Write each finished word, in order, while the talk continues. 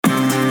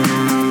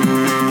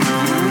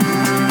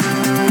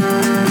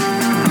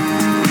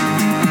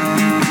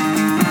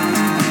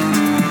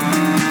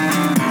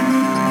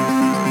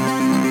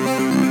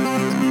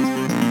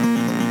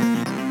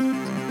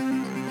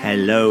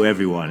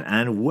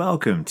and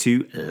welcome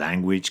to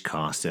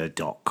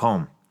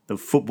LanguageCaster.com, the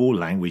football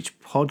language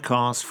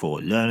podcast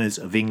for learners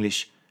of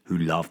English who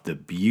love the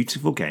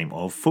beautiful game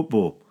of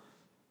football.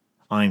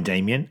 I'm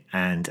Damien,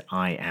 and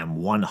I am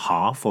one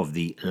half of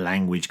the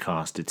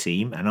LanguageCaster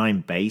team, and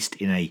I'm based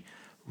in a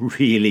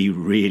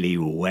really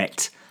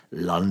wet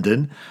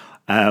London,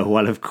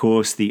 while of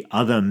course the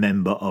other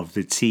member of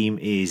the team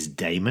is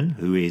Damon,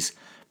 who is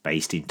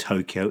based in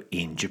Tokyo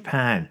in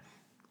Japan.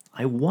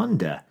 I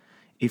wonder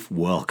if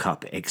World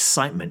Cup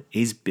excitement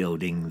is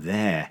building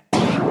there.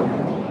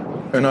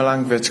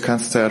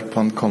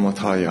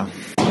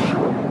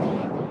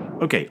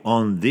 Okay,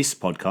 on this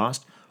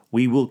podcast,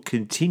 we will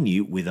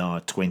continue with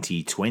our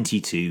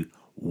 2022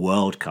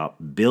 World Cup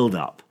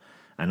build-up.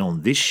 And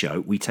on this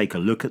show, we take a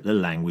look at the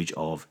language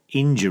of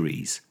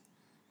injuries.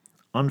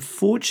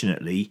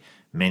 Unfortunately,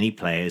 many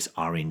players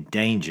are in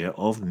danger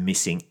of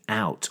missing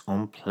out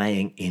on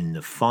playing in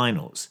the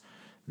finals,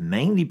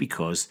 mainly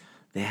because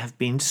there have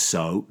been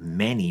so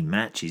many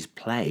matches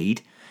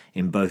played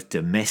in both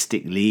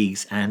domestic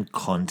leagues and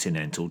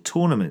continental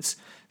tournaments,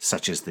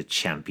 such as the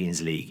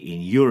Champions League in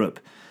Europe,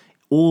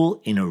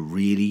 all in a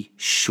really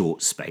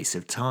short space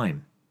of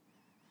time.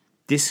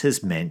 This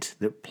has meant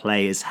that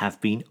players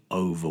have been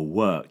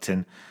overworked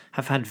and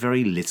have had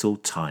very little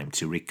time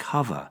to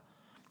recover.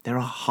 There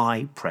are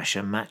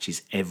high-pressure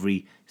matches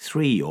every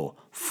 3 or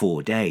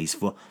 4 days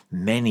for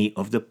many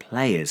of the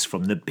players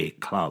from the big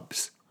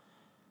clubs.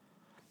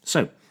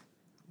 So,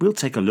 we'll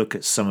take a look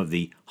at some of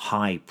the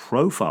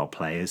high-profile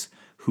players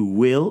who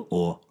will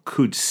or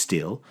could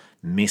still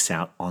miss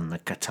out on the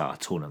Qatar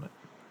tournament.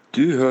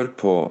 Du hör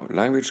på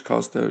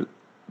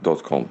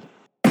LanguageCaster.com.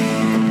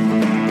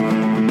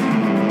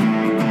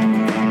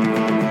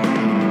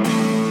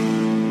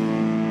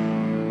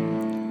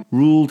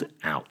 Ruled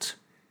out.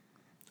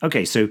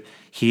 Okay, so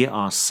here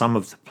are some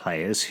of the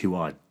players who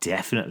are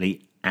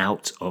definitely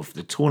out of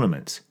the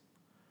tournament.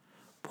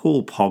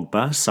 Paul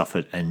Pogba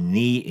suffered a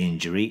knee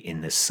injury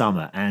in the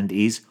summer and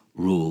is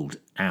ruled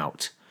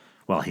out,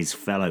 while his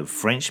fellow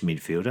French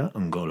midfielder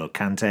N'Golo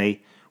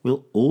Kante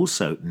will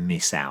also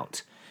miss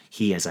out.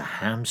 He has a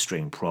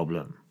hamstring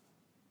problem.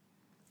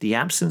 The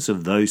absence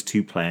of those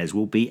two players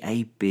will be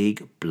a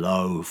big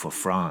blow for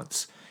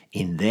France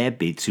in their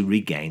bid to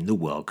regain the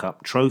World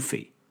Cup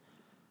trophy.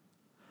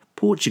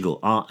 Portugal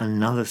are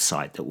another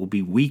side that will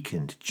be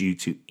weakened due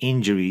to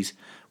injuries,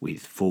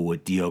 with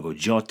forward Diogo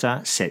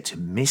Jota set to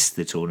miss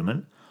the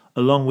tournament,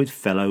 along with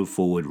fellow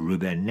forward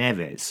Ruben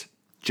Neves.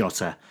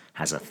 Jota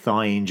has a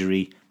thigh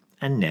injury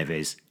and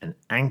Neves an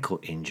ankle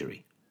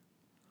injury.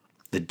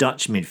 The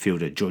Dutch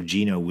midfielder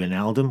Georginio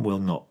Wijnaldum will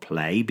not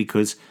play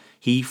because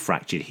he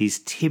fractured his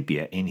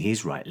tibia in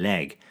his right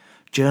leg.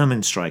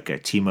 German striker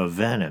Timo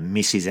Werner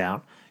misses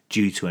out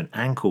due to an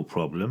ankle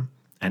problem,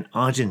 and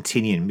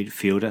Argentinian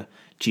midfielder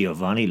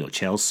Giovanni Lo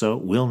Celso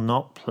will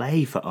not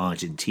play for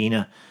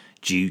Argentina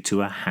due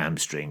to a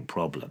hamstring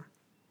problem.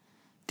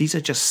 These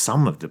are just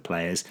some of the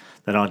players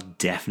that are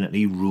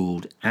definitely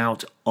ruled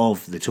out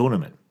of the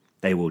tournament.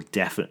 They will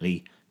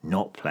definitely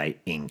not play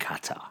in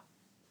Qatar.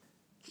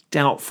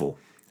 Doubtful,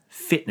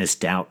 fitness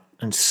doubt,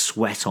 and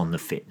sweat on the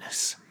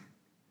fitness.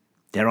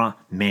 There are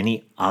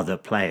many other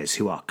players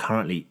who are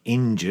currently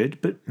injured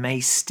but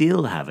may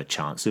still have a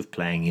chance of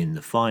playing in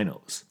the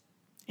finals.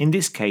 In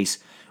this case,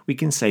 we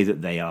can say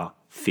that they are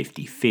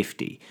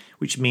 50-50,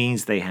 which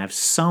means they have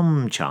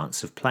some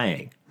chance of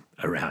playing,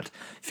 around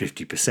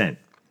 50%,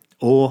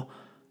 or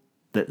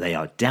that they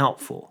are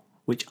doubtful,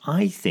 which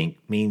I think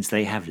means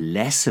they have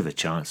less of a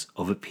chance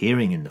of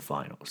appearing in the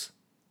finals.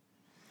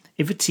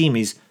 If a team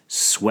is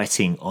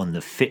sweating on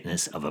the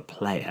fitness of a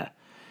player,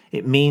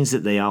 it means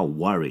that they are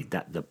worried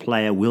that the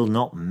player will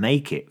not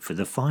make it for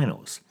the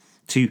finals.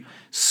 To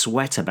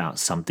sweat about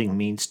something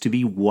means to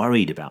be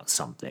worried about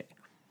something.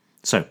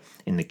 So,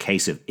 in the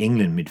case of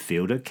England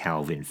midfielder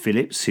Calvin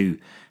Phillips, who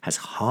has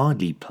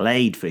hardly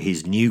played for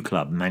his new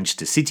club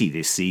Manchester City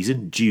this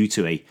season due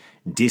to a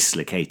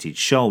dislocated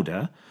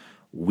shoulder,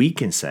 we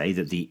can say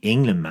that the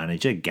England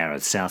manager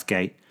Gareth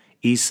Southgate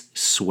is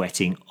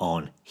sweating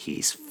on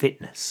his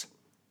fitness.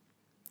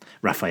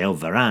 Raphael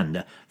Varane,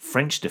 the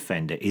French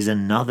defender, is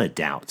another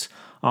doubt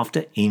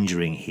after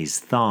injuring his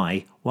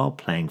thigh while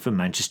playing for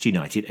Manchester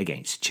United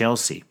against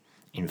Chelsea.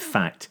 In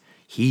fact,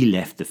 he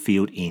left the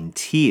field in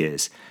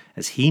tears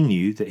as he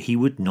knew that he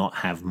would not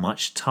have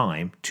much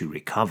time to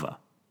recover.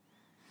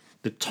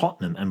 The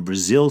Tottenham and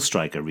Brazil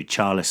striker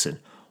Richarlison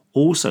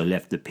also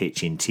left the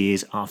pitch in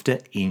tears after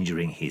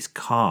injuring his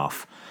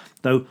calf,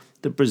 though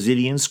the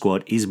Brazilian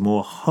squad is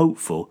more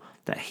hopeful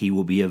that he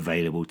will be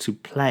available to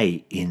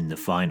play in the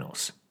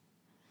finals.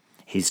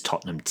 His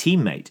Tottenham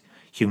teammate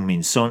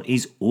Heung-min Son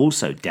is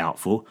also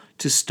doubtful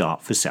to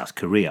start for South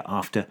Korea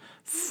after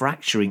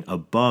fracturing a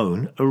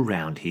bone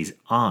around his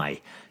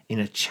eye in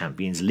a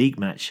Champions League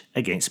match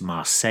against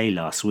Marseille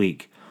last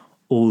week,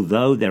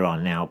 although there are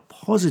now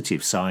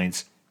positive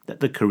signs that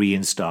the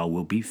Korean star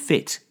will be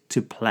fit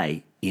to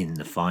play in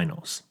the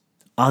finals.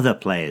 Other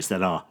players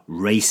that are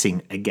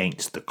racing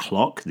against the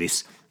clock,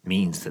 this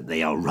means that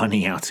they are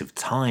running out of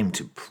time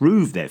to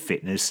prove their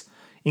fitness,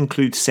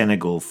 include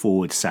Senegal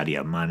forward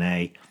Sadio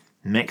Mane,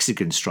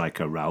 Mexican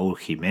striker Raul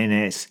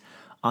Jimenez,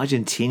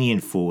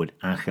 Argentinian forward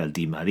Angel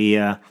Di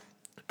Maria,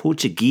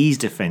 Portuguese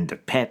defender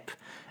Pep,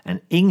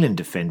 and England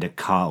defender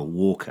Kyle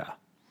Walker.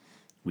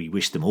 We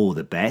wish them all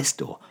the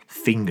best, or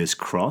fingers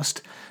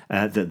crossed,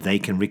 that they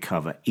can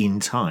recover in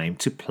time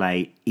to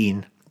play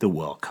in the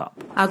World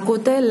Cup.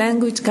 Ακούτε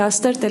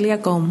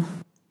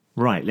languagecaster.com.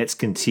 Right, let's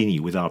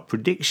continue with our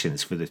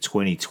predictions for the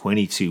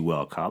 2022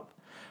 World Cup.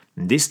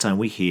 And this time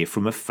we hear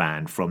from a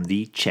fan from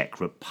the Czech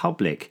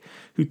Republic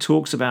who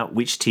talks about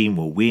which team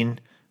will win,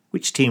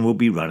 which team will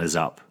be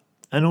runners-up,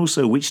 and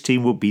also which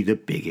team will be the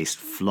biggest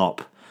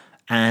flop,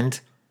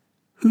 and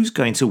who's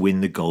going to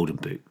win the Golden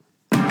Boot.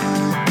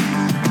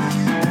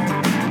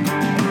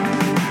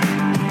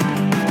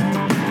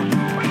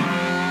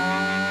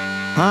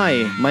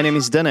 Hi, my name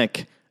is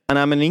Denek, and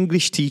I'm an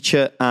English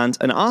teacher and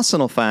an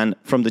Arsenal fan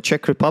from the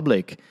Czech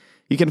Republic.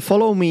 You can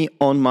follow me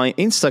on my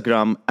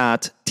Instagram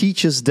at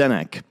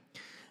TeachersDenek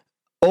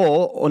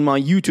or on my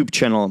YouTube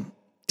channel,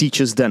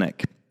 Teachers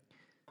Denek.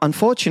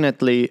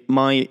 Unfortunately,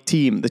 my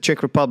team, the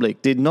Czech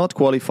Republic, did not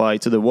qualify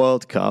to the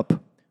World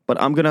Cup,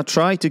 but I'm going to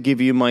try to give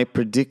you my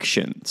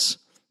predictions.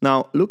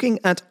 Now, looking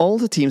at all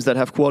the teams that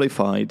have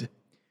qualified,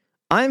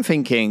 I'm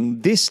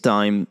thinking this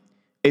time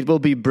it will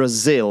be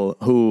Brazil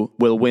who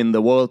will win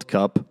the World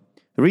Cup.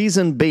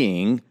 Reason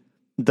being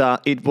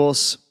that it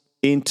was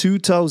in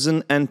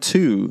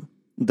 2002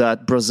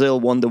 that Brazil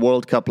won the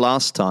World Cup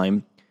last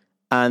time,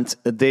 and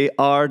they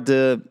are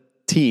the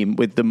team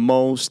with the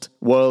most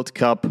World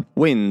Cup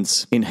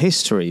wins in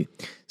history.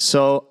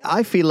 So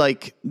I feel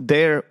like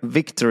their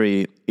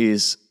victory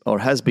is or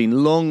has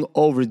been long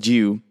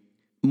overdue,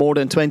 more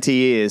than 20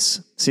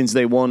 years since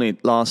they won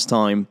it last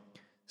time.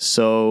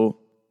 So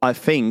I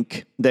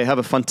think they have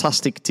a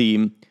fantastic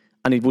team,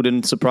 and it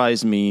wouldn't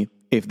surprise me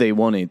if they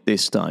won it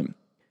this time.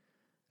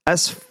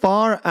 As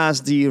far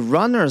as the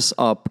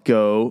runners-up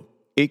go,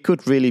 it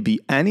could really be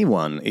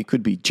anyone. It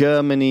could be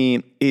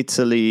Germany,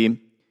 Italy,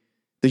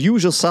 the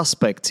usual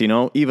suspects,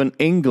 even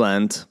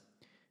England,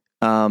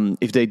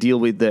 if they deal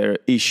with their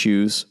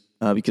issues,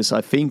 because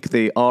I think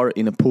they are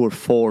in a poor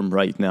form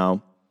right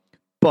now.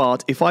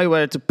 But if I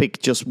were to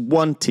pick just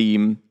one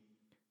team,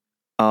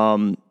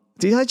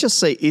 did I just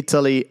say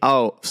Italy?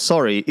 Oh,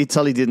 sorry,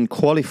 Italy didn't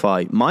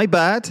qualify. My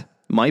bad.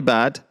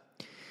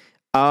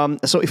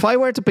 So if I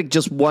were to pick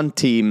just one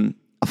team,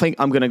 I think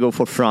I'm going to go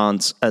for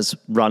France as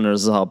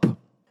runners-up.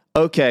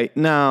 Okay,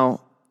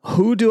 now,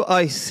 who do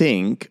I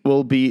think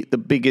will be the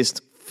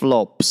biggest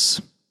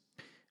flops?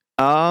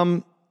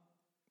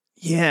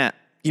 Yeah,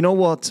 you know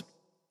what?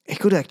 It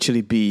could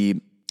actually be,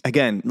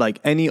 again, like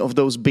any of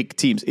those big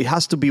teams. It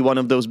has to be one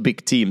of those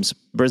big teams.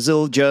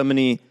 Brazil,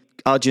 Germany,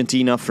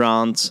 Argentina,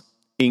 France,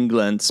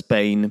 England,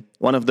 Spain,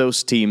 one of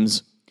those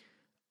teams.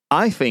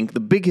 I think the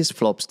biggest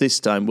flops this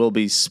time will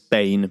be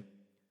Spain.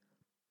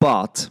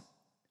 But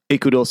it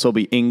could also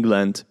be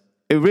England.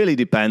 It really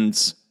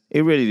depends.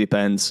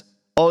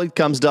 All it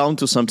comes down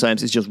to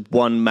sometimes is just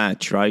one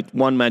match, right?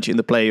 One match in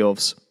the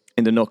playoffs,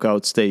 in the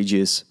knockout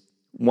stages.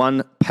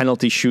 One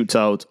penalty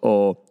shootout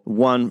or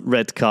one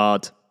red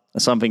card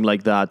or something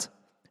like that.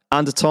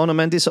 And the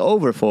tournament is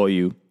over for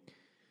you.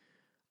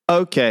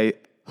 Okay,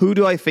 who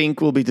do I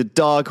think will be the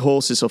dark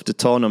horses of the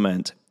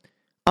tournament?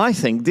 I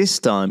think this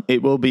time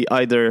it will be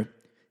either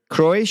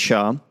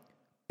Croatia,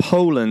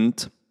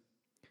 Poland,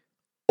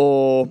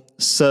 or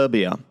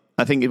Serbia.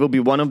 I think it will be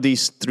one of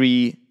these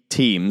three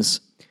teams.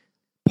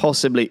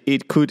 Possibly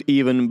it could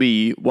even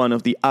be one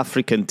of the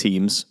African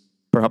teams,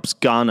 perhaps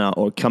Ghana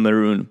or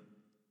Cameroon.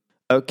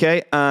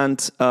 Okay, and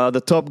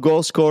the top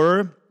goal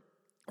scorer,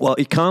 well,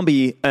 it can't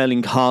be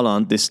Erling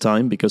Haaland this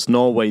time because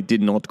Norway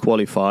did not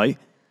qualify.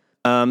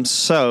 I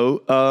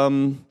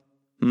don't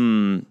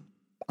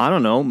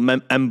know,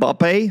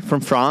 Mbappe from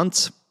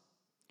France.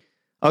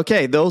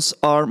 Okay, those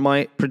are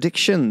my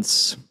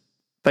predictions.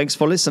 Thanks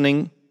for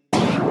listening.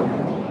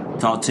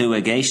 Tá tú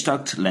a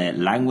géisteacht le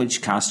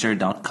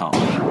languagecaster.com.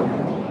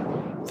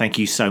 Thank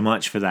you so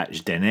much for that,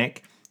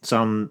 Zdenek.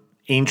 Some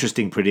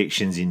interesting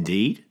predictions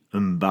indeed.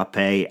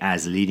 Mbappe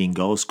as leading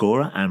goal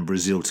scorer and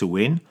Brazil to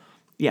win.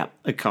 Yeah,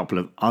 a couple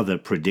of other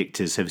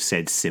predictors have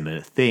said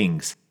similar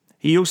things.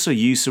 He also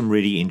used some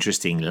really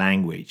interesting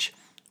language.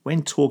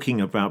 When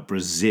talking about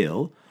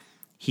Brazil,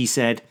 he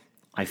said,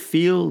 I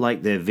feel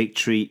like their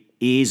victory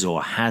is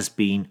or has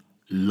been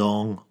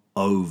long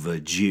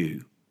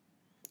overdue.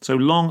 So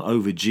long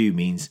overdue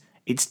means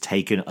it's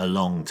taken a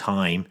long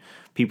time.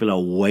 People are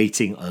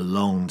waiting a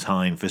long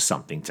time for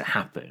something to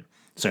happen.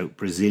 So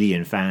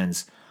Brazilian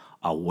fans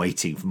are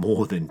waiting for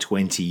more than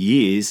 20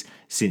 years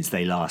since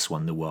they last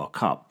won the World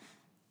Cup.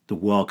 The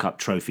World Cup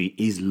trophy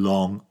is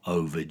long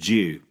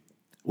overdue.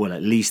 Well,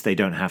 at least they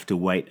don't have to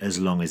wait as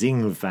long as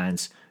England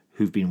fans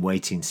who've been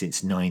waiting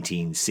since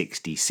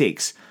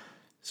 1966.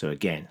 So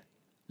again,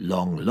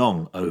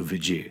 long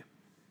overdue.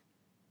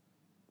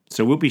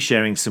 So we'll be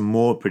sharing some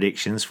more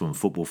predictions from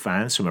football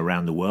fans from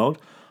around the world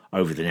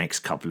over the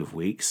next couple of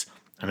weeks.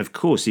 And of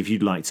course, if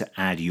you'd like to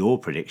add your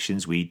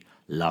predictions, we'd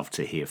love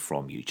to hear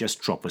from you. Just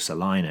drop us a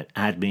line at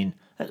admin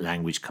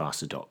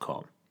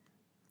languagecaster.com.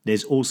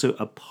 There's also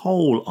a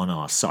poll on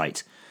our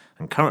site,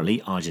 and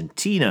currently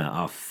Argentina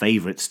are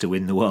favourites to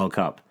win the World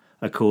Cup,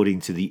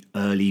 according to the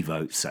early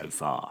vote so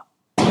far.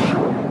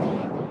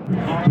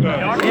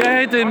 Ég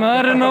heiti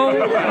Marino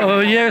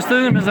og ég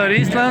stuðningsmaður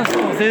Íslands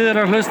og þið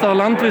að hlusta á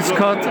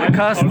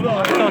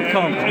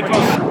languagecast.com.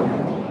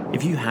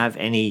 If you have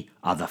any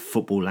other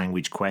football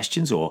language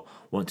questions or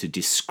want to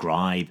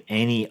describe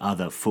any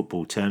other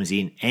football terms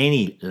in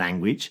any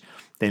language,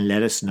 then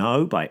let us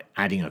know by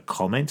adding a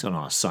comment on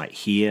our site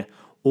here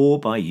or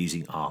by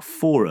using our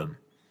forum.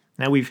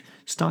 Now, we've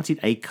started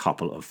a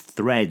couple of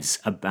threads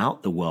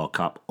about the World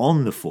Cup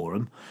on the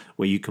forum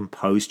where you can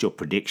post your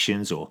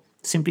predictions or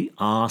simply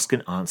ask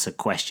and answer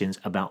questions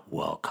about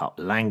World Cup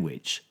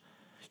language.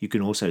 You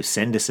can also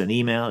send us an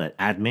email at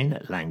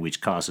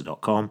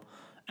admin@languagecaster.com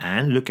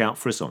and look out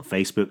for us on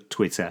Facebook,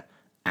 Twitter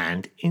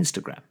and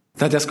Instagram.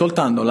 State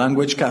ascoltando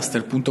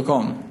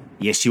languagecaster.com.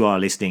 Yes, you are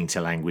listening to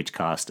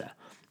LanguageCaster.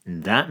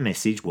 That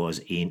message was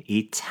in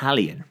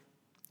Italian.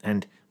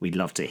 And we'd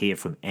love to hear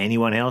from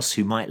anyone else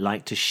who might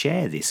like to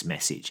share this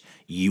message.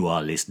 You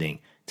are listening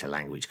to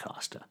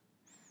LanguageCaster.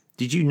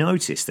 Did you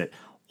notice that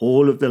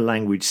all of the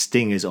language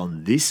stingers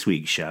on this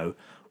week's show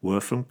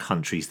were from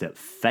countries that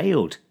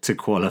failed to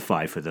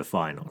qualify for the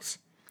finals?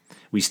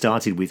 We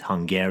started with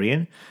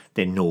Hungarian,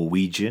 then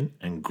Norwegian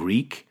and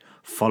Greek,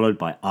 followed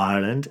by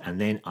Ireland and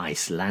then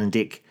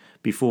Icelandic,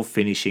 before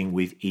finishing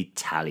with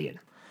Italian.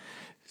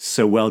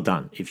 So well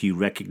done if you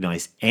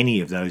recognize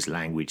any of those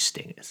language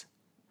stingers.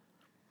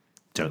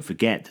 Don't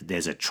forget that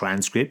there's a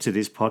transcript to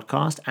this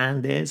podcast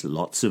and there's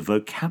lots of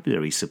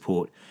vocabulary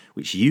support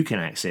which you can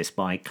access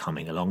by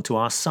coming along to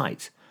our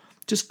site.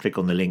 Just click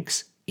on the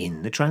links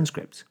in the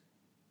transcript.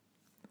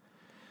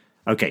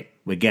 Okay,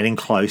 we're getting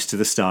close to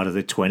the start of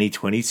the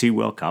 2022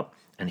 World Cup,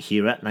 and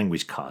here at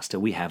LanguageCaster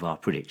we have our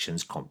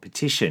predictions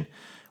competition,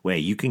 where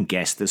you can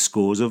guess the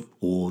scores of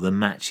all the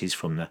matches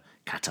from the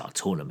Qatar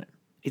tournament.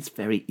 It's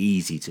very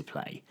easy to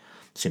play.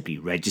 Simply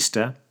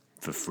register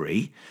for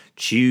free,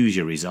 choose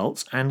your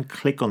results, and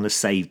click on the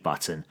Save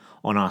button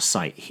on our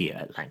site here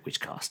at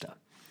LanguageCaster.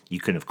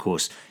 You can, of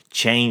course,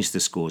 change the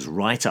scores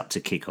right up to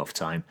kickoff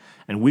time,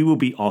 and we will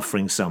be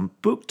offering some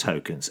book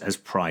tokens as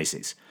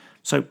prizes.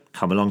 So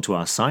come along to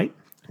our site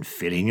and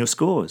fill in your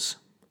scores.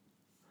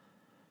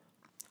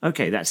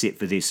 Okay, that's it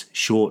for this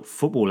short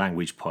football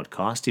language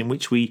podcast in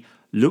which we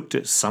looked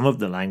at some of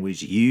the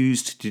language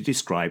used to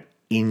describe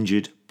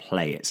injured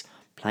players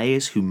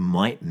who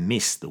might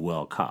miss the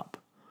World Cup.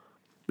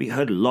 We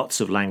heard lots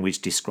of language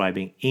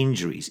describing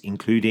injuries,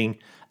 including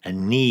a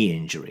knee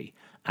injury,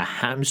 a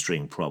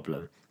hamstring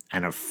problem,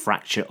 and a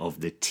fracture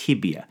of the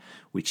tibia,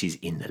 which is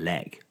in the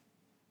leg.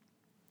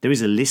 There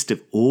is a list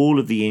of all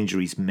of the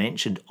injuries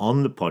mentioned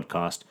on the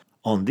podcast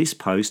on this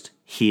post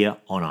here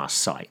on our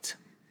site.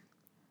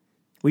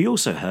 We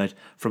also heard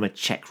from a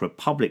Czech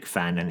Republic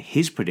fan and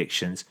his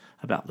predictions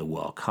about the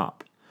World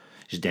Cup.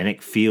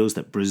 Zdenek feels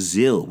that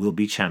Brazil will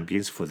be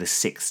champions for the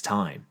 6th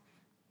time.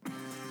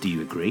 Do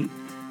you agree?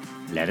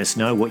 Let us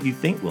know what you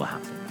think will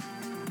happen.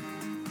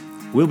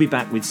 We'll be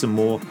back with some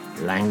more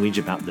language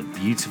about the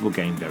beautiful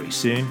game very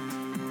soon.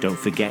 Don't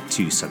forget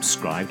to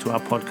subscribe to our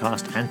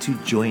podcast and to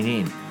join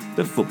in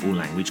the football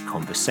language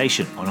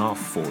conversation on our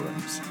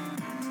forums.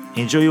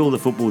 Enjoy all the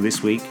football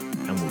this week,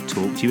 and we'll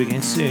talk to you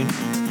again soon.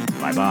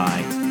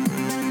 Bye-bye.